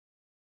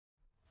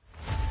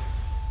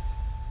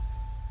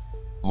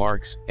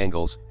Marx,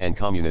 Engels, and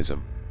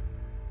Communism.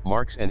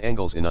 Marx and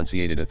Engels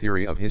enunciated a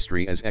theory of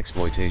history as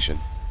exploitation.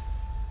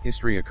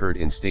 History occurred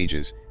in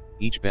stages,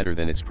 each better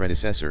than its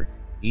predecessor,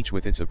 each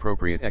with its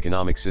appropriate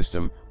economic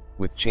system,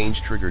 with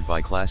change triggered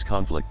by class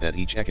conflict that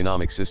each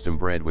economic system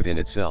bred within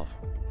itself.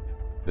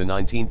 The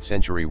 19th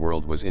century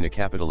world was in a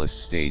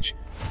capitalist stage,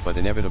 but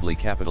inevitably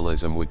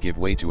capitalism would give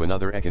way to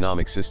another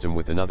economic system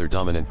with another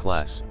dominant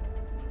class.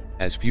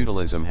 As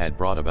feudalism had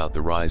brought about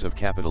the rise of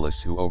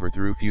capitalists who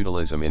overthrew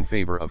feudalism in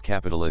favor of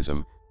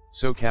capitalism,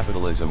 so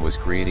capitalism was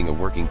creating a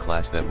working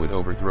class that would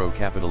overthrow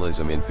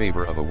capitalism in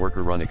favor of a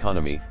worker-run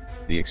economy,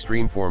 the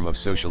extreme form of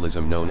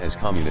socialism known as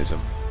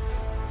communism.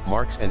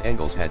 Marx and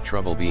Engels had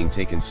trouble being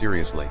taken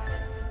seriously.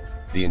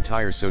 The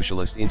entire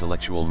socialist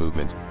intellectual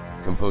movement,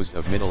 composed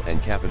of middle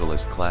and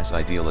capitalist class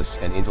idealists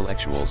and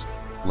intellectuals,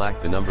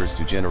 lacked the numbers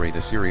to generate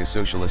a serious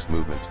socialist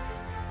movement.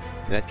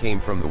 That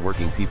came from the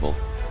working people,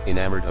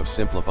 enamored of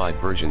simplified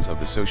versions of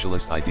the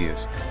socialist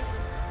ideas.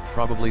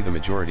 Probably the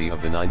majority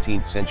of the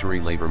 19th century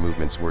labor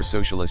movements were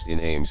socialist in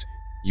aims,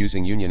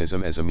 using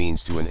unionism as a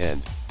means to an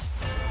end.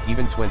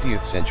 Even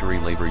 20th century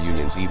labor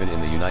unions even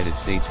in the United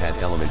States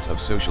had elements of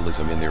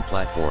socialism in their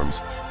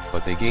platforms,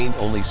 but they gained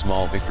only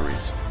small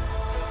victories.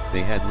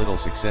 They had little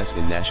success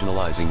in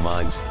nationalizing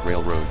mines,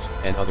 railroads,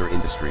 and other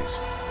industries.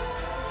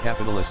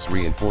 Capitalists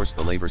reinforced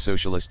the labor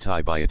socialist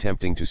tie by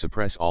attempting to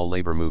suppress all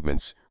labor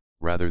movements,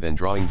 rather than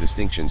drawing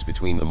distinctions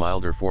between the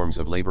milder forms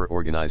of labor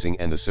organizing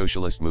and the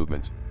socialist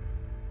movement.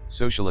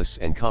 Socialists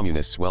and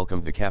communists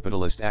welcomed the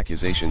capitalist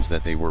accusations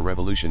that they were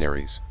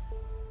revolutionaries.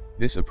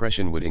 This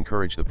oppression would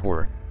encourage the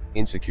poor,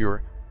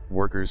 insecure,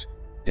 workers,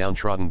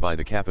 downtrodden by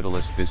the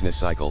capitalist business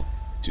cycle,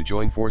 to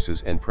join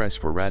forces and press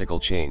for radical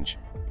change.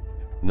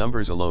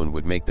 Numbers alone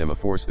would make them a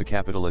force the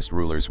capitalist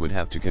rulers would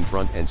have to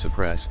confront and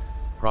suppress,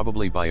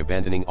 probably by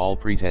abandoning all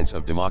pretense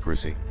of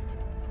democracy.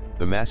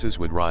 The masses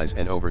would rise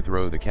and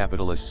overthrow the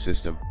capitalist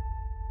system.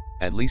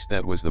 At least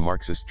that was the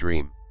Marxist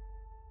dream.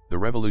 The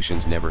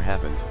revolutions never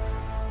happened.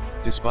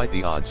 Despite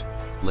the odds,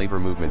 labor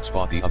movements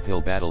fought the uphill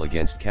battle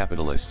against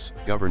capitalists,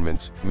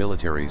 governments,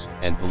 militaries,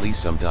 and police.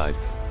 Some died,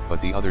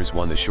 but the others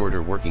won the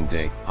shorter working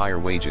day, higher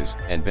wages,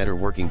 and better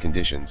working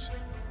conditions.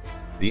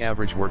 The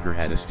average worker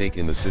had a stake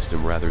in the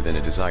system rather than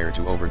a desire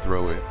to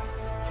overthrow it.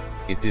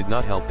 It did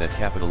not help that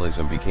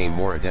capitalism became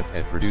more adept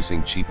at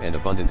producing cheap and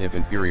abundant if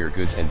inferior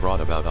goods and brought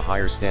about a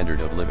higher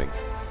standard of living.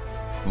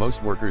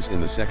 Most workers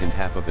in the second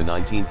half of the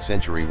 19th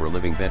century were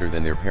living better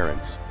than their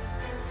parents.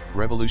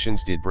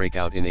 Revolutions did break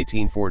out in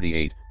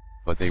 1848,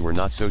 but they were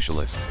not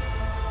socialist.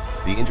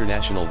 The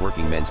International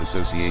Working Men's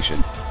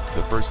Association,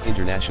 the first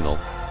international,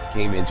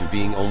 came into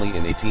being only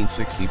in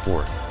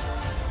 1864.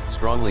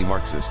 Strongly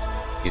Marxist,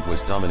 it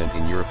was dominant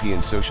in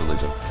European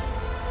socialism.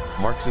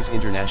 Marx's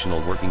International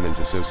Workingmen's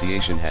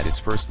Association had its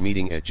first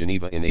meeting at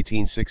Geneva in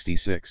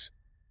 1866.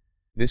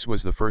 This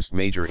was the first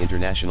major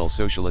international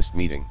socialist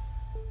meeting.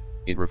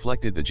 It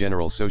reflected the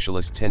general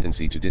socialist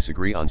tendency to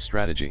disagree on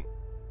strategy.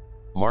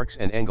 Marx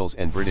and Engels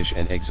and British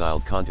and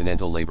exiled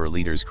continental labor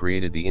leaders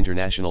created the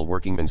International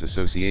Workingmen's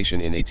Association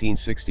in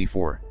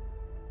 1864.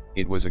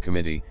 It was a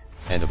committee,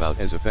 and about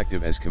as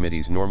effective as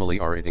committees normally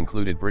are. It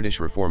included British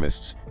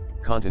reformists,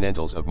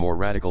 continentals of more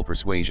radical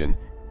persuasion,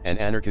 and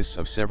anarchists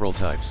of several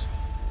types.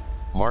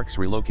 Marx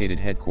relocated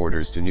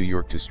headquarters to New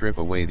York to strip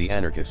away the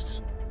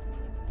anarchists.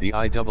 The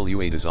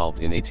IWA dissolved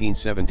in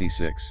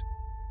 1876.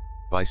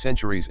 By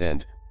century's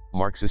end,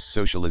 Marxist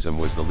socialism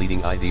was the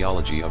leading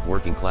ideology of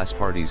working-class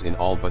parties in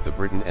all but the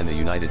Britain and the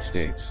United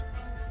States.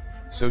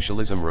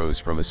 Socialism rose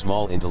from a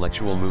small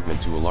intellectual movement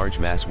to a large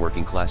mass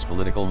working-class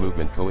political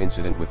movement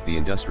coincident with the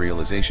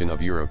industrialization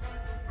of Europe,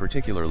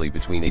 particularly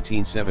between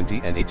 1870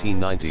 and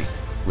 1890,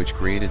 which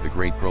created the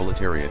Great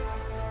Proletariat.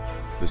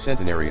 The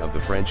centenary of the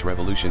French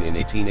Revolution in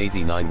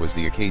 1889 was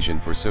the occasion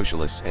for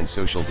socialists and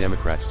social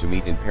democrats to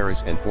meet in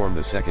Paris and form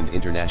the Second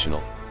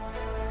International.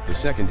 The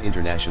Second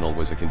International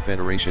was a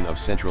confederation of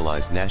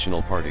centralized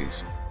national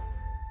parties.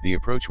 The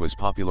approach was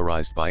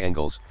popularized by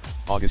Engels,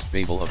 August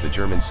Bebel of the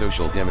German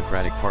Social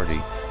Democratic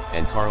Party,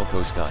 and Karl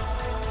Koskay.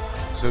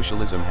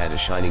 Socialism had a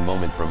shining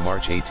moment from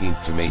March 18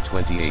 to May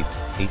 28,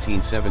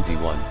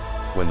 1871,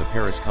 when the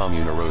Paris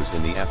Commune arose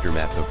in the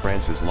aftermath of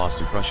France's loss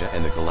to Prussia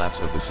and the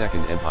collapse of the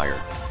Second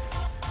Empire.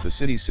 The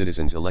city's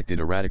citizens elected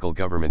a radical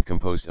government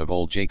composed of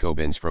old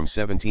Jacobins from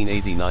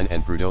 1789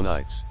 and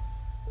Proudhonites.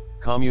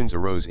 Communes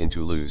arose in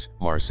Toulouse,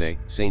 Marseille,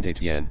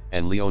 Saint-Étienne,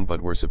 and Lyon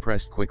but were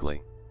suppressed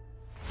quickly.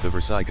 The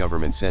Versailles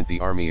government sent the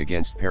army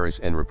against Paris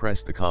and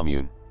repressed the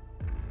Commune.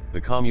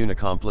 The Commune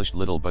accomplished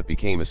little but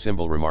became a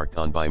symbol remarked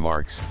on by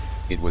Marx.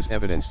 It was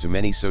evidence to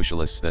many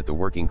socialists that the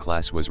working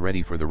class was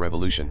ready for the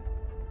revolution.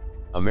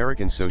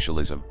 American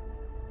socialism.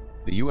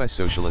 The U.S.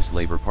 Socialist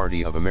Labor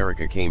Party of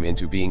America came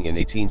into being in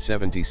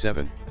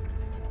 1877.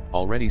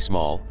 Already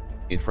small,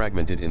 it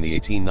fragmented in the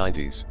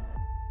 1890s.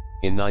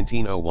 In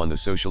 1901 the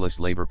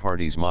Socialist Labor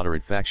Party's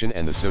moderate faction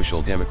and the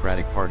Social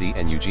Democratic Party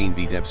and Eugene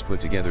V. Debs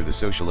put together the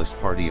Socialist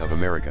Party of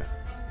America.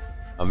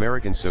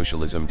 American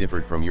socialism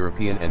differed from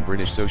European and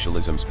British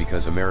socialisms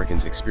because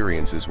Americans'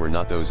 experiences were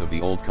not those of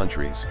the old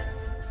countries.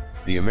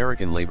 The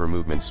American labor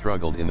movement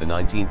struggled in the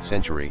 19th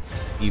century,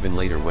 even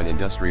later when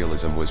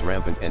industrialism was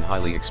rampant and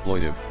highly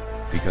exploitive,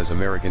 because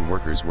American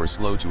workers were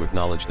slow to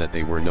acknowledge that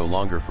they were no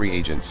longer free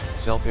agents,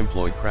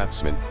 self-employed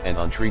craftsmen, and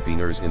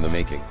entrepreneurs in the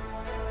making.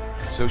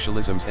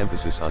 Socialism's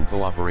emphasis on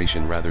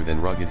cooperation rather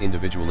than rugged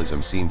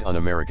individualism seemed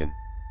un-American.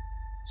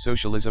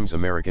 Socialism's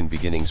American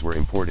beginnings were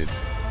imported,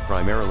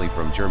 primarily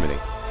from Germany.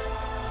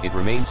 It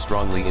remained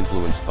strongly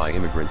influenced by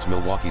immigrants.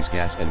 Milwaukee's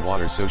gas and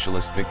water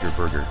socialist Victor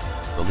Berger,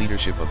 the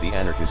leadership of the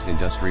anarchist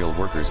industrial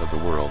workers of the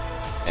world,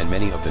 and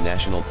many of the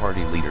National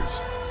Party leaders.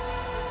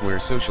 Where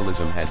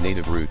socialism had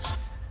native roots,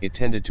 it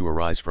tended to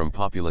arise from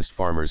populist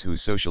farmers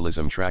whose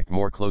socialism tracked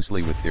more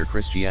closely with their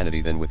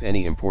Christianity than with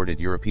any imported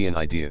European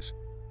ideas.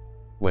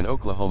 When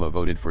Oklahoma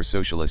voted for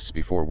socialists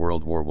before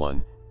World War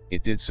I,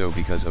 it did so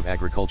because of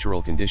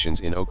agricultural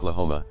conditions in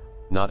Oklahoma,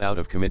 not out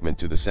of commitment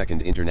to the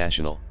Second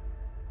International.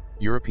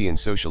 European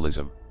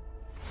socialism.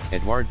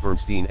 Edward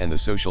Bernstein and the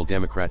Social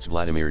Democrats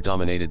Vladimir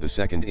dominated the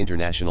Second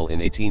International in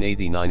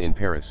 1889 in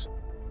Paris.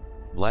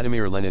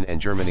 Vladimir Lenin and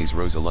Germany's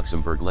Rosa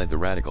Luxemburg led the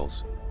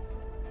radicals.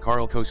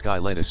 Karl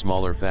Koski led a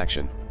smaller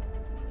faction.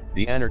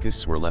 The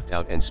anarchists were left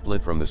out and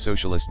split from the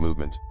socialist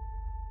movement.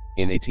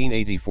 In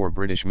 1884,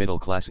 British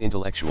middle-class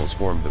intellectuals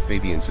formed the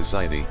Fabian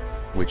Society,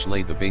 which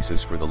laid the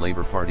basis for the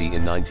Labour Party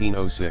in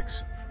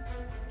 1906.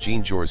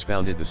 Jean Jaurès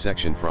founded the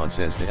Section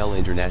Française de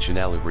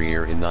l'Internationale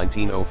Ouvrière in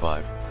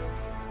 1905.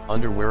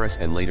 Under Jaurès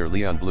and later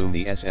Leon Blum,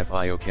 the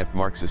SFIO kept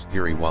Marxist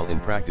theory while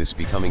in practice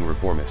becoming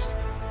reformist.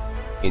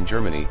 In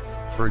Germany,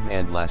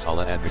 Ferdinand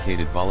Lassalle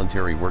advocated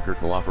voluntary worker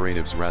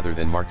cooperatives rather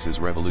than Marx's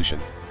revolution.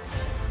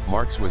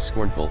 Marx was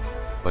scornful,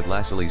 but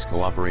Lassalle's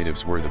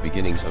cooperatives were the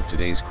beginnings of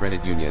today's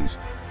credit unions,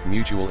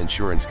 mutual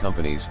insurance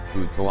companies,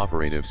 food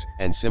cooperatives,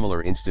 and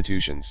similar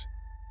institutions.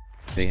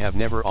 They have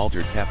never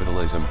altered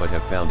capitalism but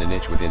have found a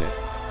niche within it.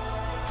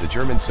 The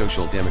German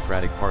Social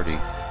Democratic Party,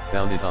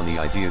 founded on the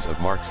ideas of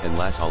Marx and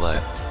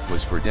Lassalle,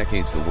 was for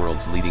decades the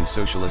world's leading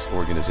socialist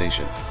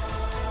organization.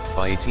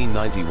 By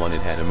 1891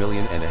 it had 1.5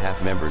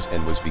 million members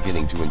and was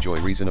beginning to enjoy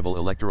reasonable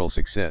electoral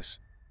success.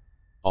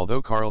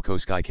 Although Karl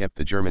Koski kept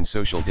the German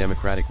Social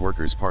Democratic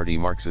Workers' Party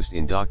Marxist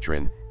in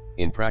doctrine,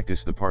 in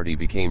practice the party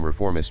became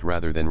reformist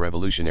rather than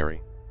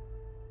revolutionary.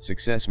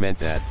 Success meant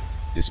that,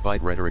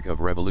 despite rhetoric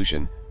of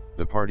revolution,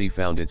 the party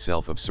found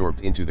itself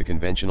absorbed into the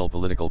conventional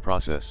political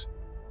process.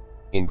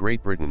 In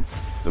Great Britain,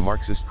 the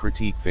Marxist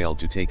critique failed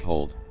to take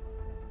hold.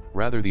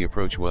 Rather, the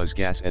approach was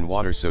gas and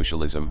water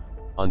socialism,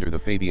 under the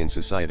Fabian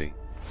Society.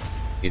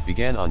 It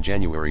began on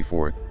January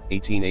 4,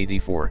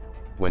 1884,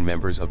 when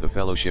members of the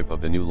Fellowship of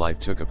the New Life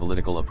took a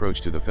political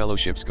approach to the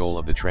Fellowship's goal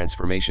of the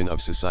transformation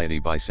of society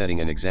by setting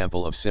an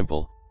example of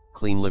simple,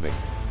 clean living.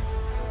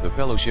 The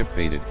Fellowship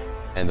faded,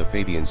 and the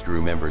Fabians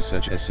drew members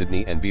such as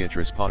Sidney and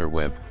Beatrice Potter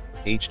Webb,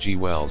 H.G.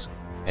 Wells,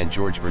 and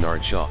George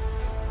Bernard Shaw.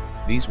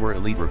 These were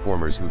elite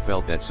reformers who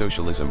felt that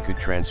socialism could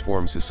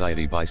transform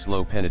society by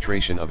slow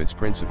penetration of its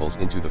principles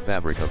into the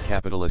fabric of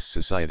capitalist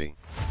society.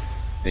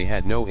 They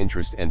had no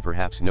interest and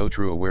perhaps no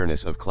true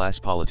awareness of class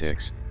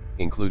politics,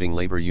 including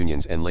labor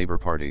unions and labor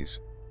parties.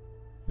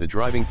 The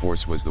driving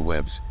force was the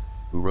Webbs,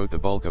 who wrote the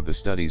bulk of the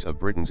studies of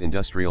Britain's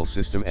industrial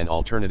system and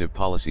alternative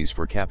policies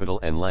for capital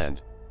and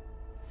land.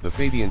 The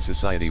Fabian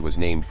Society was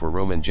named for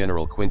Roman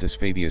general Quintus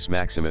Fabius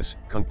Maximus,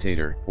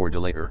 Cunctator, or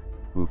Delator,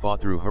 who fought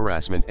through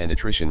harassment and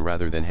attrition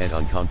rather than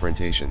head-on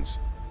confrontations.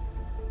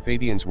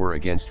 Fabians were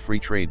against free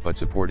trade but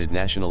supported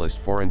nationalist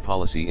foreign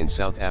policy in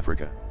South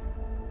Africa.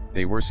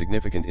 They were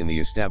significant in the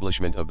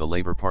establishment of the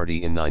Labour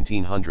Party in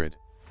 1900.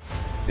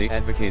 They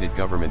advocated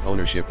government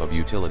ownership of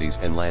utilities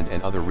and land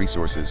and other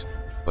resources,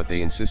 but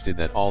they insisted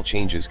that all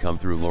changes come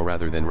through law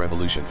rather than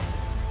revolution.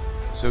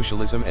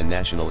 Socialism and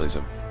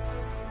nationalism.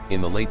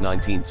 In the late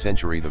 19th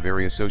century, the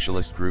various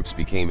socialist groups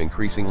became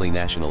increasingly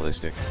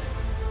nationalistic.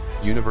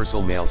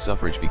 Universal male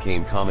suffrage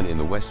became common in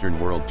the Western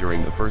world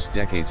during the first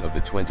decades of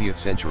the 20th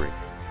century.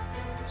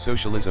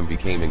 Socialism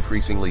became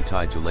increasingly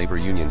tied to labor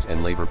unions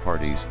and labor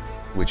parties,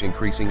 which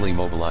increasingly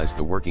mobilized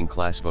the working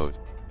class vote.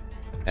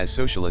 As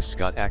socialists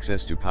got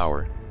access to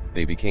power,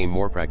 they became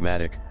more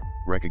pragmatic,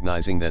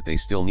 recognizing that they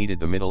still needed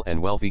the middle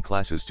and wealthy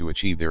classes to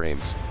achieve their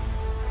aims.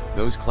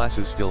 Those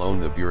classes still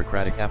owned the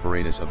bureaucratic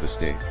apparatus of the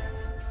state.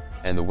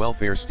 And the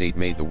welfare state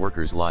made the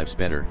workers' lives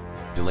better,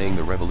 delaying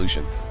the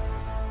revolution.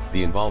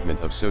 The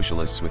involvement of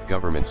socialists with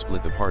government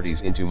split the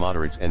parties into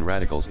moderates and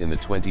radicals in the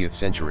 20th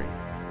century.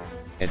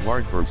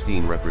 Edward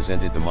Bernstein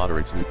represented the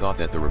moderates who thought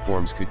that the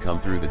reforms could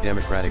come through the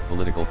democratic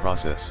political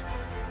process.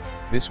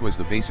 This was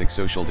the basic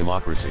social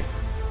democracy.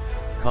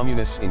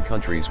 Communists in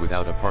countries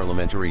without a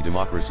parliamentary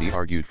democracy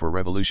argued for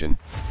revolution.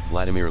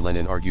 Vladimir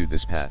Lenin argued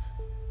this path.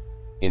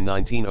 In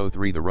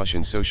 1903, the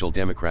Russian Social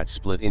Democrats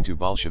split into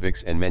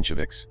Bolsheviks and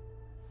Mensheviks.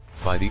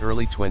 By the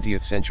early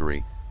 20th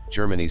century,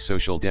 Germany's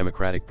Social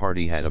Democratic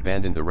Party had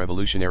abandoned the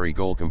revolutionary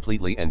goal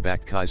completely and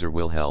backed Kaiser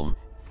Wilhelm,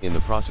 in the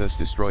process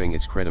destroying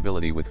its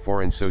credibility with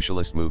foreign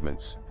socialist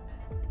movements.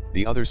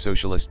 The other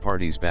socialist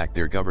parties backed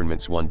their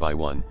governments one by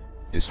one,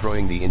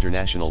 destroying the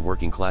international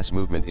working class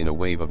movement in a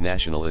wave of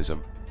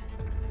nationalism.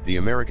 The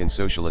American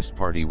Socialist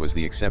Party was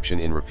the exception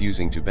in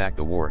refusing to back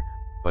the war,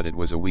 but it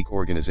was a weak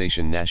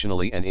organization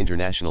nationally and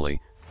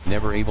internationally,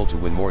 never able to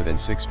win more than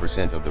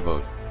 6% of the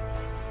vote.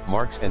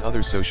 Marx and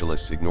other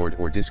socialists ignored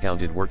or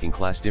discounted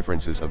working-class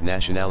differences of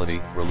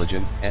nationality,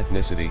 religion,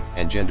 ethnicity,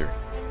 and gender.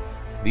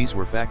 These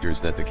were factors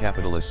that the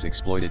capitalists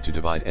exploited to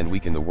divide and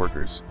weaken the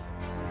workers.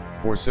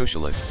 For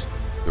socialists,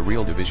 the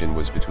real division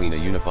was between a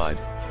unified,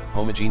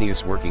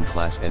 homogeneous working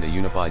class and a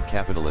unified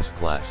capitalist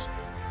class.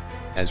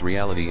 As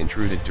reality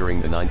intruded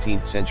during the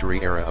 19th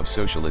century era of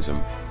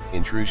socialism,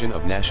 intrusion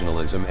of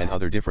nationalism and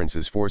other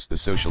differences forced the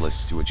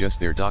socialists to adjust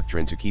their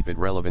doctrine to keep it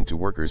relevant to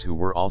workers who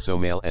were also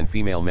male and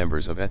female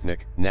members of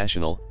ethnic,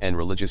 national, and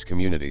religious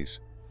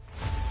communities.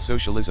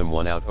 Socialism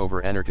won out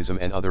over anarchism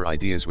and other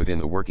ideas within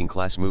the working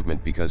class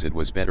movement because it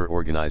was better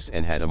organized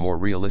and had a more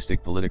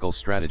realistic political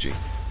strategy.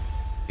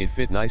 It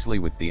fit nicely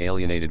with the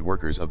alienated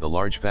workers of the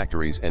large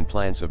factories and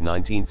plants of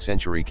 19th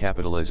century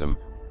capitalism,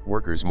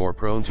 workers more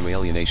prone to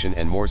alienation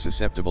and more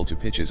susceptible to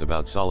pitches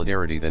about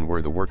solidarity than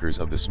were the workers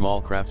of the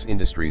small crafts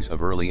industries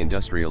of early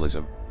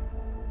industrialism.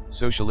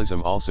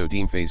 Socialism also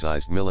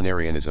de-emphasized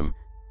millenarianism,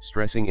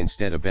 stressing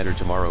instead a better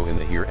tomorrow in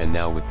the here and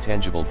now with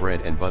tangible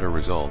bread and butter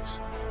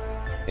results.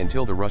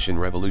 Until the Russian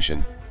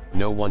Revolution,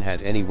 no one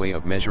had any way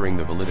of measuring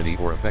the validity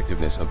or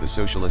effectiveness of the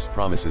socialist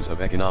promises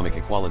of economic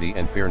equality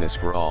and fairness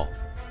for all.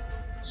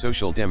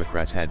 Social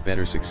Democrats had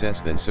better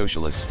success than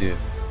socialists did.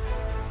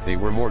 They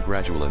were more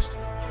gradualist,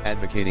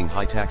 advocating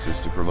high taxes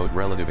to promote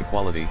relative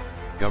equality,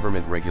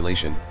 government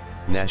regulation,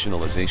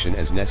 nationalization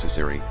as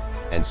necessary,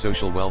 and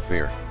social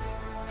welfare.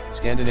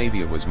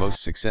 Scandinavia was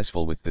most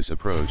successful with this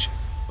approach,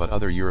 but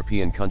other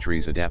European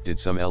countries adapted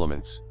some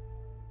elements.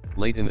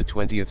 Late in the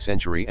 20th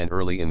century and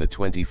early in the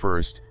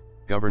 21st,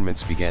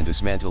 governments began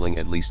dismantling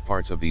at least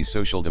parts of these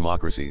social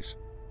democracies.